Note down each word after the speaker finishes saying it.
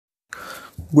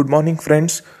Good morning,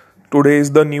 friends. Today is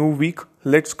the new week.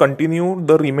 Let's continue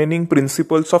the remaining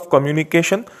principles of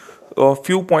communication. A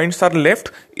few points are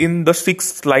left in the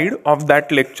sixth slide of that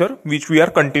lecture, which we are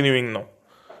continuing now.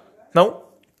 Now,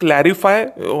 clarify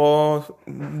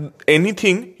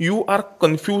anything you are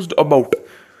confused about.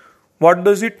 What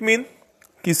does it mean?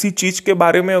 किसी चीज के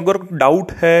बारे में अगर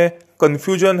doubt है,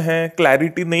 confusion है,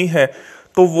 clarity नहीं है,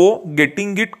 तो वो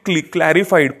गेटिंग इट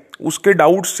क्लैरिफाइड, उसके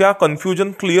डाउट्स या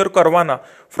कंफ्यूजन क्लियर करवाना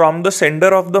from the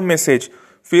sender of the message.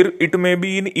 फिर it may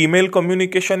be in email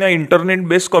communication या internet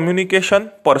based communication,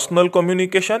 personal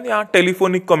communication या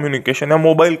टेलीफोनिक कम्युनिकेशन या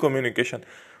मोबाइल कम्युनिकेशन.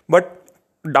 बट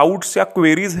डाउट्स या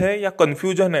क्वेरीज है या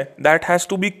कंफ्यूजन है, that has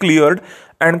to be cleared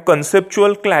and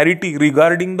conceptual clarity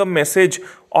regarding the message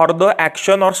और the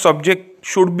action और subject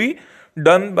should be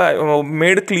done by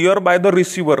made clear by the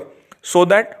receiver, so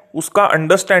that उसका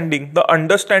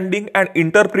understanding and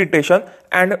interpretation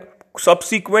and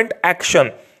subsequent action.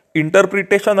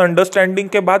 Interpretation understanding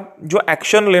के बाद जो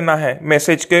action लेना है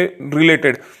message के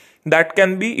related, that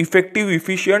can be effective,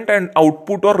 efficient and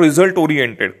output और result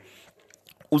oriented.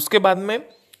 उसके बाद में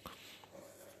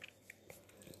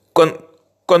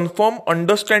confirm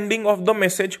understanding of the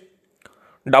message.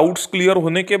 Doubts clear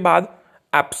होने के बाद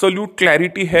एब्सोल्यूट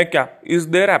क्लैरिटी है क्या? Is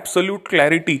there absolute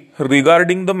clarity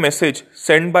regarding the message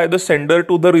send by the sender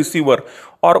to the receiver,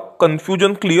 और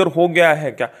कंफ्यूजन क्लियर हो गया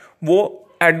है क्या? वो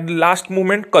एट लास्ट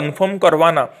मोमेंट कंफर्म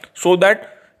करवाना, so that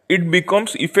it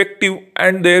becomes effective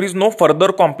and there is no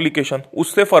further complication.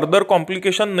 उससे further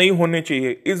complication नहीं होने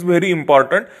चाहिए. Is very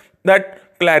important that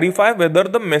clarify whether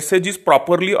the message is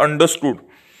properly understood.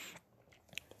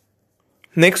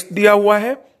 Next दिया हुआ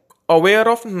है aware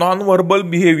of non verbal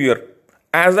behaviour.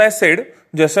 As I said,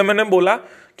 जैसे मैंने बोला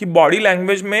कि बॉडी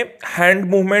लैंग्वेज में hand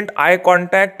movement, eye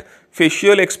contact,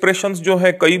 facial expressions जो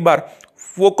है कई बार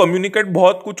वो कम्युनिकेट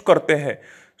बहुत कुछ करते हैं.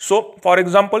 सो फॉर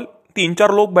एग्जाम्पल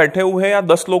 3-4 लोग बैठे हुए हैं या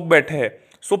 10 लोग बैठे हैं,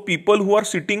 so people who are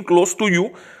sitting close to you,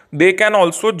 they can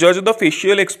also judge the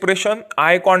facial expression,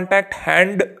 eye contact,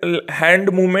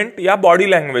 hand movement या body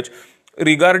language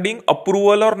regarding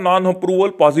approval और non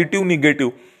approval, positive,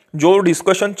 negative. जो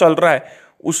डिस्कशन चल रहा है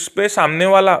उस पे सामने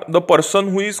वाला, the person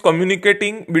who is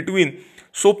communicating between,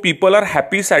 so people are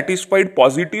happy, satisfied,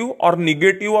 positive और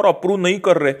negative और approve नहीं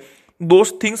कर रहे,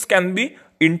 those things can be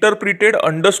interpreted,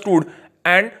 understood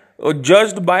and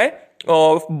judged by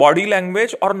body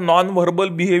language और non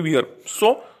verbal behavior.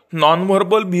 So non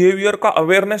verbal behaviour का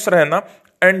awareness रहना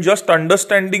and just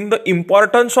understanding the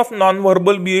importance of non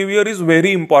verbal behaviour is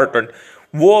very important.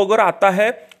 वो अगर आता है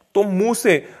तो मुंह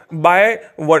से by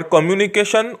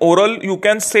communication oral you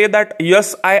can say that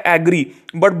yes I agree,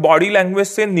 but body language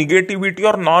से निगेटिविटी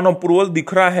और नॉन अप्रूवल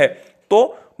दिख रहा है,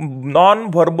 तो नॉन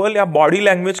वर्बल या बॉडी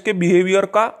लैंग्वेज के बिहेवियर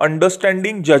का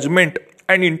understanding, judgement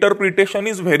and interpretation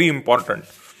is very important.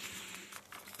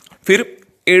 फिर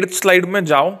 8th स्लाइड में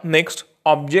जाओ. Next,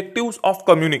 objectives of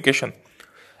communication.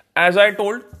 As I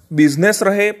told, business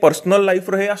रहे, पर्सनल लाइफ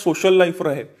रहे या सोशल लाइफ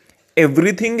रहे,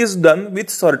 everything is done with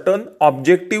certain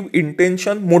objective,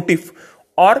 intention, motive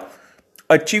और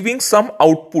अचीविंग सम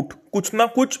आउटपुट. कुछ ना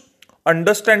कुछ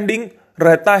अंडरस्टैंडिंग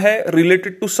रहता है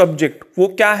रिलेटेड टू सब्जेक्ट. वो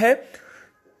क्या है?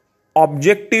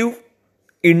 ऑब्जेक्टिव,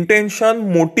 इंटेंशन,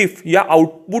 मोटिव या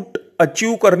आउटपुट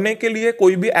अचीव करने के लिए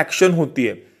कोई भी एक्शन होती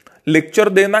है. लेक्चर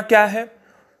देना क्या है?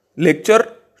 Lecture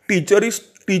teacher is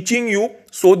teaching you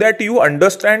so that you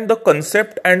understand the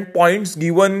concept and points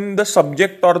given in the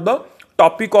subject or the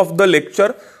topic of the lecture.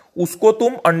 उसको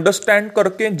तुम understand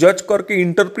करके, judge करके,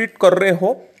 interpret कर रहे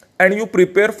हो and you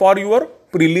prepare for your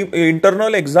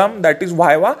internal exam, that is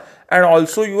viva, and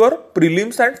also your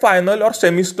prelims and final or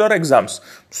semester exams.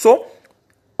 So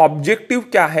objective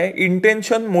क्या है,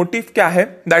 intention, motive क्या है,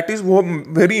 that is वो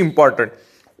very important.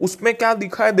 उसमें क्या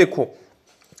दिखा है देखो,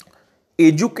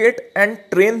 educate and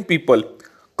train people.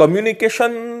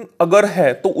 Communication अगर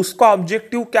है तो उसका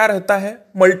ऑब्जेक्टिव क्या रहता है?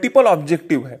 मल्टीपल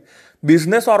ऑब्जेक्टिव है.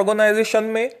 बिजनेस ऑर्गेनाइजेशन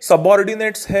में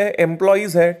सबऑर्डिनेट्स है,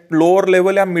 एम्प्लॉइज है, लोअर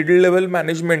लेवल या मिडिल लेवल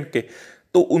मैनेजमेंट के,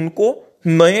 तो उनको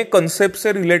नए कंसेप्ट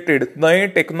से रिलेटेड, नए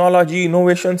टेक्नोलॉजी,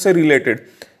 इनोवेशन से related,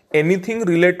 anything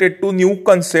related to new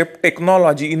concept,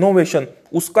 technology, innovation,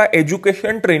 उसका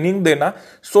एजुकेशन, ट्रेनिंग देना,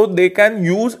 so they can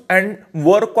use and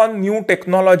work on new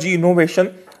technology,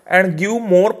 innovation and give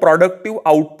more productive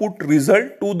output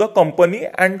result to the company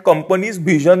and company's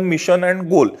vision, mission and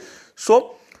goal. So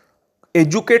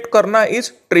educate करना is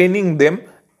training them,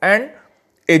 and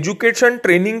education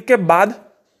training के बाद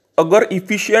अगर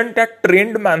efficient या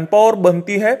trained manpower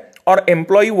बनती है और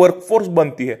employee workforce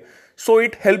बनती है, so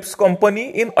it helps company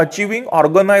in achieving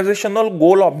organizational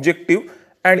goal objective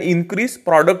and increase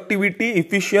productivity,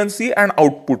 efficiency and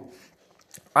output.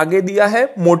 आगे दिया है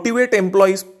मोटिवेट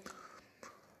एम्प्लॉइज।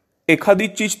 एखादी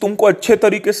चीज तुमको अच्छे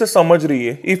तरीके से समझ रही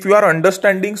है, if you are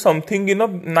understanding something in a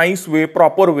nice way,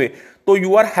 proper way, तो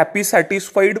you are happy,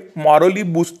 satisfied, morally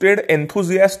boosted,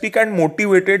 enthusiastic and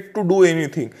motivated to do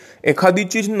anything. एखादी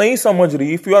चीज नहीं समझ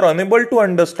रही, if you are unable to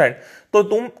understand, तो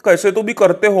तुम कैसे तो भी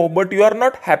करते हो, but you are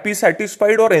not happy,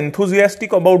 satisfied और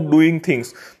एंथुजियास्टिक अबाउट डूइंग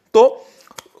थिंग्स। तो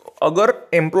अगर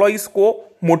एम्प्लॉइज को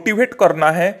मोटिवेट करना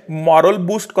है, मॉरल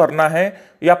बूस्ट करना है,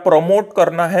 या प्रमोट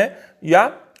करना है,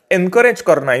 या एनकरेज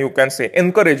करना है, यू कैन से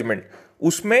एनकरेजमेंट,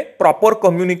 उसमें proper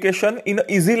communication in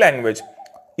easy language.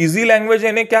 Easy language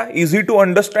यानी क्या? इजी टू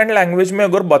अंडरस्टैंड लैंग्वेज में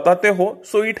अगर बताते हो,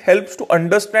 so it helps to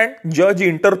understand, जज,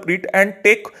 interpret and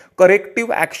take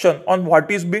corrective action on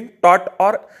what is being taught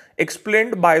और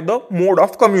explained by the mode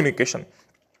of communication.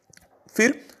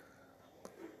 फिर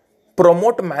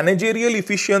promote managerial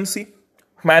efficiency.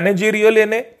 Managerial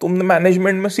यानी तुमने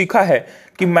मैनेजमेंट में सीखा है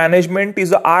कि management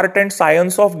is art and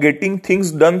science of getting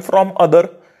things done from other.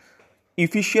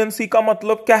 Efficiency का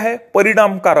मतलब क्या है?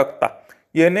 परिणामकारकता,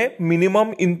 यानी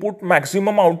मिनिमम इनपुट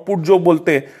मैक्सिमम आउटपुट जो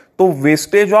बोलते हैं, तो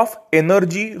wastage of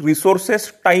energy,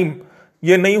 resources, time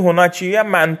ये नहीं होना चाहिए, या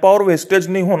मैन पावर वेस्टेज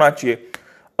नहीं होना चाहिए।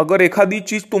 अगर एखादी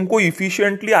चीज तुमको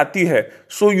इफिशियंटली आती है,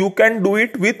 so you can do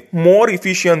it with more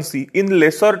efficiency in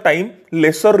lesser time,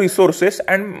 lesser resources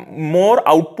and more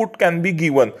output can be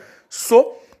given. So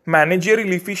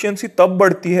managerial efficiency तब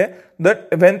बढ़ती है that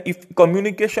when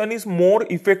communication is more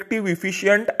effective,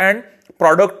 efficient and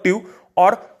productive,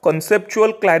 और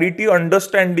conceptual clarity,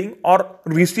 understanding और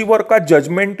receiver का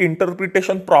judgement,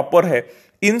 interpretation proper है।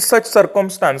 In such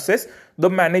circumstances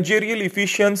the managerial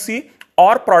efficiency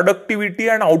or productivity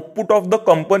and output of the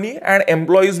company and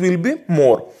employees will be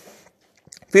more.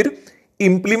 फिर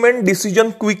implement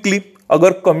decision quickly।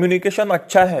 अगर communication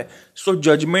अच्छा है, so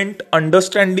judgement,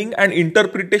 understanding and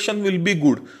interpretation will be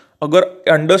good. अगर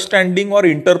understanding और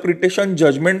interpretation,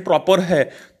 judgement proper है,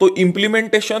 तो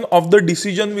implementation of the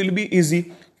decision will be easy.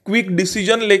 Quick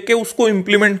decision लेके उसको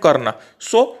इंप्लीमेंट करना,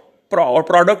 सो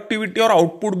प्रोडक्टिविटी और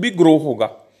आउटपुट भी ग्रो होगा।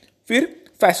 फिर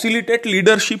फैसिलिटेट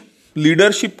लीडरशिप।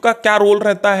 लीडरशिप का क्या रोल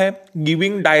रहता है?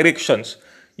 गिविंग डायरेक्शंस,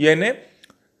 यानी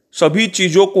सभी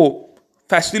चीजों को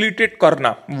फैसिलिटेट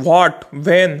करना। What,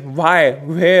 when, why,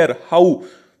 where, how,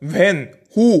 when,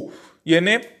 who,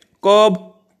 यानी कब,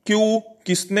 क्यों,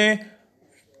 किसने,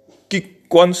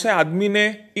 कौन से आदमी ने,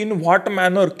 इन व्हाट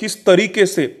मैनर, किस तरीके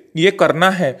से ये करना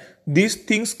है। These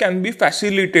things can be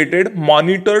facilitated,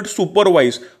 monitored,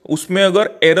 supervised। उसमें अगर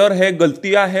एरर है,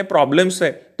 गलतियां है, प्रॉब्लम्स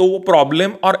है, तो वो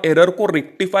प्रॉब्लम और एरर को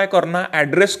रेक्टिफाई करना,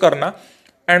 एड्रेस करना,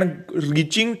 and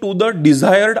reaching to the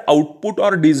desired output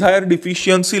और desired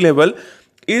efficiency level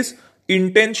is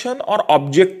intention और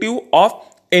ऑब्जेक्टिव ऑफ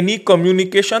एनी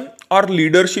कम्युनिकेशन और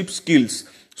leadership skills.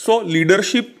 So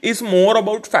leadership is more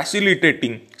about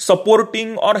facilitating,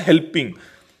 supporting और हेल्पिंग।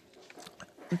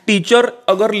 टीचर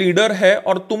अगर लीडर है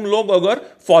और तुम लोग अगर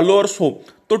फॉलोअर्स हो,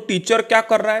 तो टीचर क्या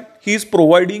कर रहा है? He is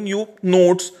providing you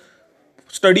notes,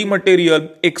 study material,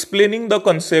 explaining the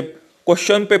concept,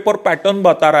 question paper pattern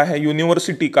बता रहा है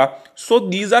यूनिवर्सिटी का। सो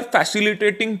these are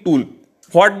facilitating tool.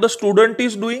 What the student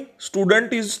is doing?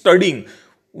 Student is studying.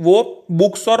 वो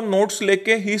बुक्स और नोट्स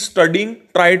लेके ही studying,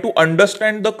 try to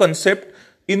understand the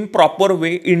concept in proper way,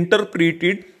 interpret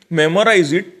it,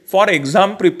 memorise it for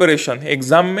exam preparation.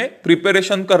 Exam में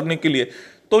preparation करने के लिए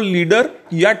तो leader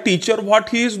या teacher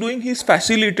what he is doing, he is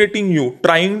facilitating you,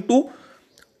 trying to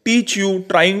teach you,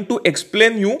 trying to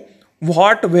explain you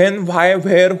what, when, why,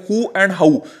 where, who and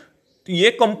how.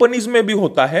 ये companies में भी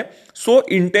होता है। So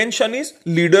intention is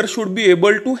leader should be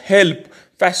able to help,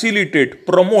 facilitate,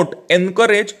 promote,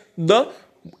 encourage the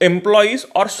employees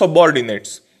और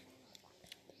subordinates.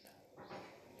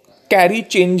 Carry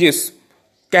changes.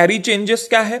 Carry changes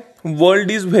क्या है?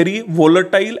 World is very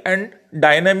volatile and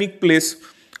dynamic place.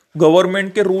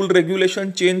 Government के rule regulation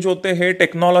change होते हैं,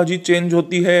 टेक्नोलॉजी चेंज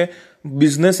होती है,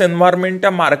 business environment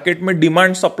या market में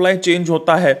डिमांड सप्लाई चेंज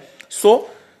होता है। सो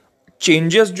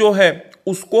चेंजेस जो है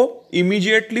उसको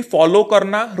इमीडिएटली फॉलो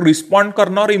करना, रिस्पॉन्ड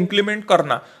करना और इंप्लीमेंट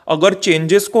करना। अगर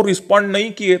चेंजेस को रिस्पॉन्ड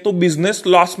नहीं किए तो बिजनेस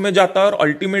लॉस में जाता है और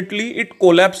ultimately it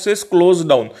collapses, close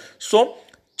down. So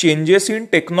changes in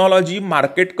technology,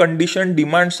 market condition,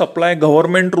 demand supply,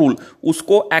 government rule,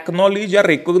 उसको एक्नॉलेज या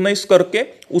रिकॉग्नाइज करके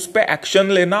उस पर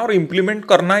एक्शन लेना और इंप्लीमेंट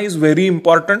करना is very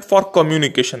important for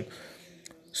communication.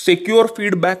 Secure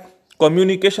feedback.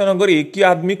 Communication अगर एक ही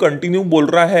आदमी कंटिन्यू बोल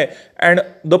रहा है and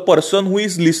the person who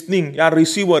is listening या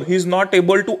रिसीवर ही is not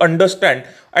able to understand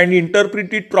and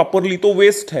interpret it properly, तो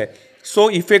वेस्ट है। सो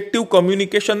इफेक्टिव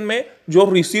कम्युनिकेशन में जो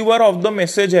रिसीवर ऑफ द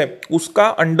मैसेज है उसका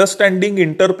अंडरस्टैंडिंग,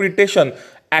 इंटरप्रिटेशन,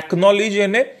 एक्नॉलेज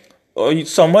यानी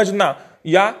समझना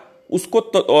या उसको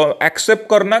एक्सेप्ट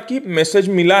करना कि मैसेज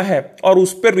मिला है और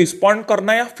उस पर रिस्पॉन्ड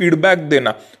करना या फीडबैक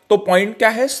देना। तो पॉइंट क्या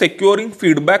है, securing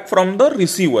feedback from the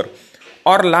receiver.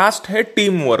 और लास्ट है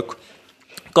टीम वर्क।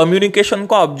 कम्युनिकेशन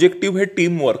का ऑब्जेक्टिव है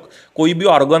टीम वर्क। कोई भी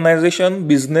ऑर्गेनाइजेशन,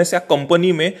 बिजनेस या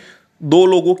कंपनी में 2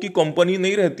 लोगों की कंपनी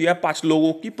नहीं रहती है, 5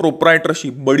 लोगों की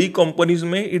प्रोप्राइटरशिप। बड़ी कंपनीज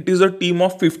में it is a team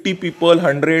of 50 people,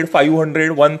 100,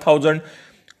 500, 1000।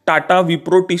 Tata,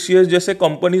 Wipro, TCS जैसे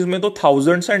कंपनीज में तो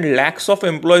thousands and lakhs of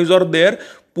employees और देयर।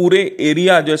 पूरे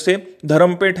एरिया, जैसे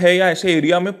धर्मपेट है या ऐसे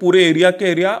एरिया में पूरे एरिया के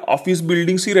एरिया ऑफिस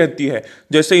बिल्डिंग्स ही रहती है,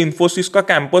 जैसे इन्फोसिस का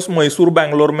कैंपस मैसूर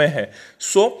बैंगलोर में है।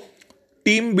 सो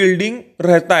टीम बिल्डिंग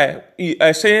रहता है।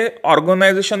 ऐसे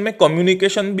ऑर्गेनाइजेशन में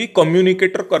कम्युनिकेशन भी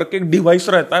कम्युनिकेटर करके एक डिवाइस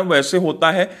रहता है, वैसे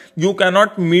होता है। You can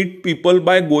not meet people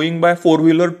by going by 4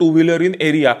 wheeler 2 wheeler in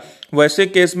area. वैसे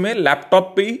केस में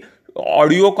लैपटॉप पे ही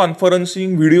ऑडियो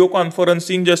कॉन्फ्रेंसिंग, वीडियो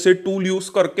कॉन्फ्रेंसिंग जैसे टूल यूज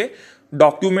करके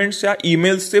डॉक्यूमेंट्स या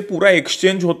ईमेल्स से पूरा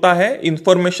एक्सचेंज होता है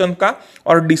इंफॉर्मेशन का,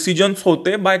 और डिसीजंस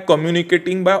होते by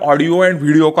communicating by audio and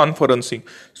video conferencing.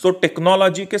 So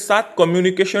technology के साथ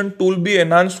कम्युनिकेशन टूल भी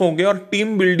एनहांस हो गए, और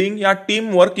टीम बिल्डिंग या टीम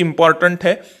वर्क इंपॉर्टेंट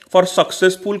है for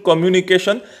successful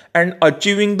communication and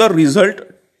achieving the result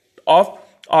of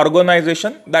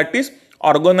organization, that is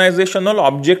organizational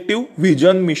objective,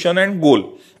 vision, mission and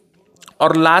goal.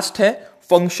 और last है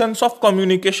फंक्शंस ऑफ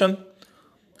कम्युनिकेशन।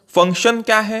 फंक्शन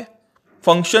क्या है?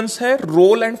 फंक्शंस है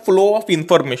role and flow of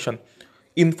information.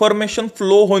 Information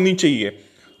flow होनी चाहिए।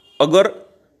 अगर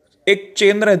एक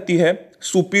चेन रहती है,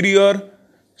 सुपीरियर,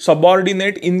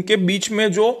 सबऑर्डिनेट, इनके बीच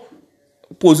में जो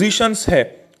पोजीशंस है,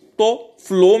 तो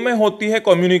फ्लो में होती है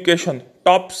कम्युनिकेशन,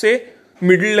 टॉप से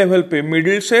मिडिल लेवल पे,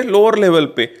 मिडिल से लोअर लेवल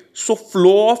पे। So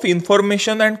flow of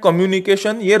information and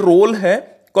communication, ये रोल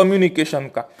है कम्युनिकेशन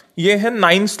का। ये है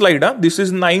 9th slide. This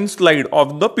is 9th slide of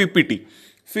the PPT.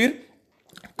 फिर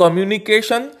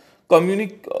communication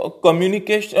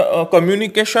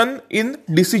in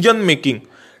decision making.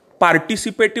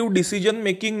 Participative decision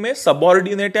making में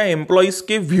सबऑर्डिनेट या एम्प्लॉइज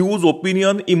के व्यूज,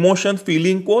 ओपिनियन, इमोशन,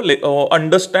 फीलिंग को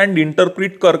अंडरस्टैंड,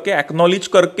 इंटरप्रिट करके, एक्नॉलेज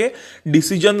करके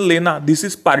डिसीजन लेना, this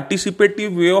is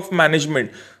participative way of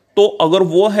management. तो अगर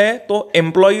वो है तो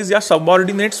एम्प्लॉइज या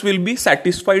subordinates will be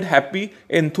satisfied, happy,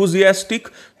 enthusiastic,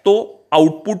 तो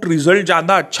आउटपुट रिजल्ट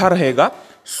ज्यादा अच्छा रहेगा।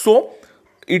 सो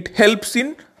it helps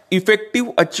in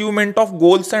effective achievement of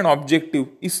goals and objective.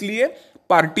 इसलिए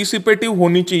पार्टिसिपेटिव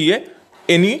होनी चाहिए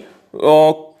एनी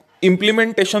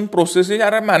इंप्लीमेंटेशन प्रोसेस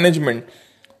या मैनेजमेंट।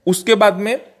 उसके बाद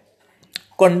में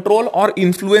कंट्रोल और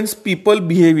इन्फ्लुएंस पीपल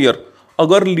बिहेवियर।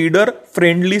 अगर लीडर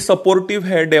फ्रेंडली, सपोर्टिव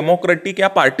है, डेमोक्रेटिक या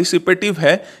पार्टिसिपेटिव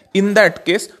है, in that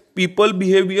case people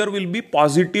behaviour will be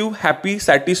positive, happy,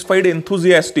 satisfied,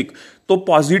 enthusiastic. तो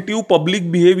पॉजिटिव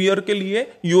पब्लिक बिहेवियर के लिए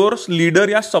योर लीडर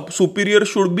या superior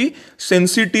should be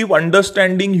sensitive,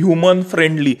 understanding, human,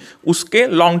 friendly. उसके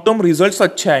long term results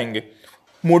अच्छे आएंगे।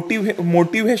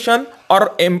 मोटिवेशन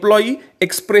और एम्प्लॉई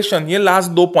एक्सप्रेशन, ये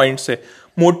लास्ट 2 पॉइंट्स है।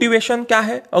 मोटिवेशन क्या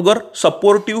है? अगर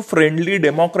सपोर्टिव, फ्रेंडली,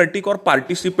 डेमोक्रेटिक और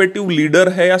पार्टिसिपेटिव लीडर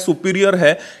है या सुपीरियर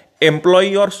है,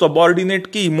 एम्प्लॉई और सबऑर्डिनेट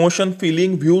की इमोशन,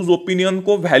 फीलिंग, व्यूज, ओपिनियन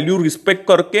को वैल्यू, रिस्पेक्ट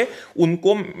करके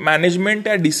उनको मैनेजमेंट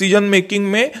या डिसीजन मेकिंग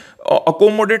में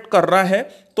अकोमोडेट कर रहा है,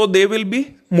 तो they will be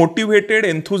motivated,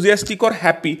 enthusiastic और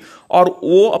हैप्पी, और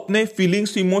वो अपने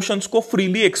फीलिंग्स, इमोशंस को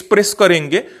फ्रीली एक्सप्रेस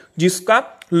करेंगे, जिसका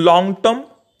लॉन्ग टर्म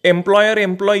एम्प्लॉयर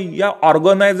एम्प्लॉई या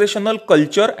organizational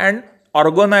culture and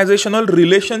organizational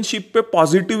relationship पे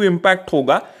पॉजिटिव इंपैक्ट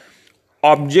होगा।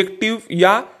 ऑब्जेक्टिव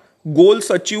या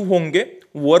गोल्स अचीव होंगे,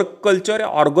 वर्क कल्चर या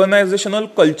ऑर्गेनाइजेशनल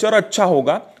कल्चर अच्छा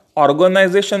होगा,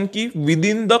 ऑर्गेनाइजेशन की with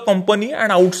in the company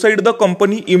and outside the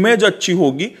company image अच्छी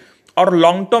होगी, और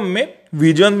लॉन्ग टर्म में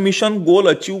विजन, मिशन, गोल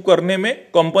अचीव करने में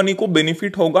कंपनी को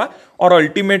बेनिफिट होगा, और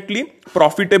अल्टीमेटली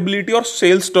प्रॉफिटेबिलिटी और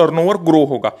सेल्स टर्नओवर ग्रो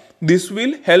होगा। This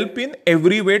will help in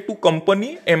every way to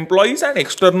company, employees and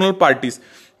external parties.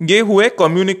 ये हुए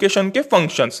कम्युनिकेशन के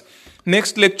फंक्शंस।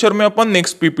 नेक्स्ट लेक्चर में अपन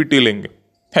नेक्स्ट पीपीटी लेंगे।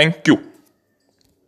 Thank you.